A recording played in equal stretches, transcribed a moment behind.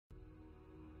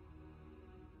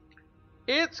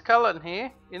It's Cullen here.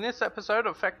 In this episode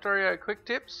of Factorio Quick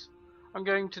Tips, I'm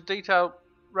going to detail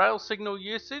rail signal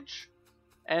usage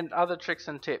and other tricks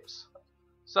and tips.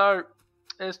 So,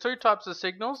 there's two types of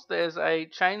signals. There's a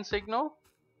chain signal,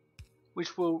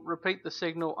 which will repeat the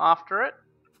signal after it,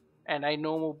 and a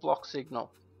normal block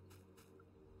signal.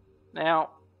 Now,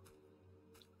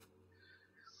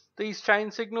 these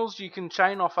chain signals, you can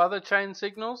chain off other chain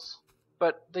signals,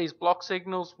 but these block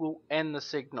signals will end the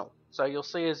signal. So you'll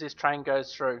see as this train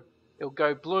goes through, it'll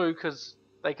go blue because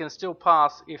they can still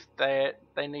pass if they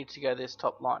need to go this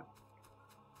top line.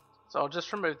 So I'll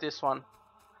just remove this one.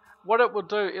 What it will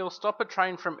do, it'll stop a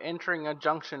train from entering a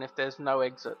junction if there's no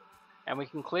exit. And we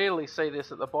can clearly see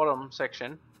this at the bottom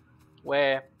section,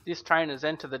 where this train has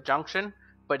entered the junction,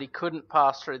 but he couldn't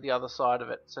pass through the other side of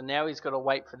it. So now he's got to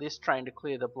wait for this train to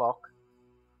clear the block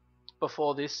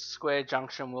before this square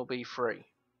junction will be free.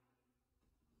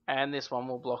 And this one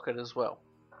will block it as well.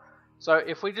 So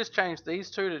if we just change these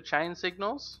two to chain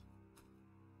signals,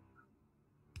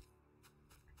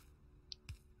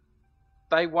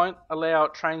 they won't allow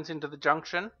trains into the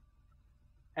junction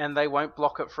and they won't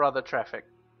block it for other traffic.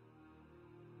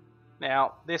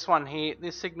 Now this one here,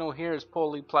 this signal here is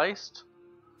poorly placed,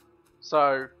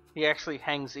 so he actually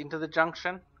hangs into the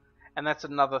junction, and that's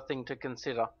another thing to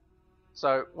consider.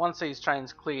 So once these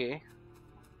trains clear,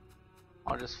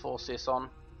 I'll just force this on.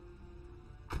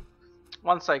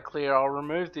 Once they clear, I'll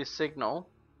remove this signal,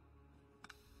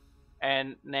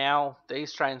 and now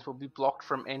these trains will be blocked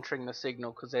from entering the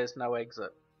signal because there's no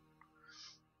exit,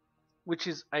 which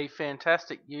is a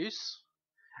fantastic use.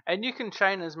 And you can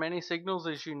chain as many signals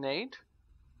as you need.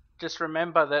 Just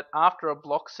remember that after a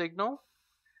block signal,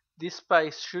 this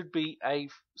space should be a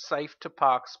safe to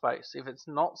park space. If it's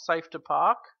not safe to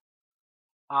park,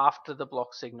 after the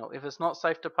block signal. If it's not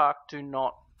safe to park, do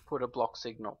not put a block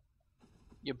signal.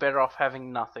 You're better off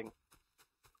having nothing.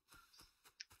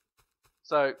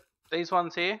 So these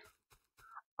ones here,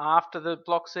 after the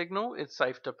block signal, it's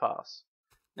safe to pass.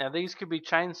 Now these could be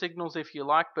chain signals if you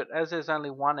like, but as there's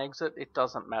only one exit, it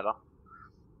doesn't matter.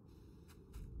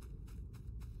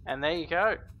 And there you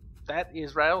go. That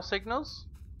is rail signals.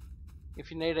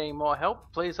 If you need any more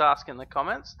help, please ask in the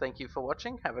comments. Thank you for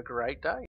watching. Have a great day.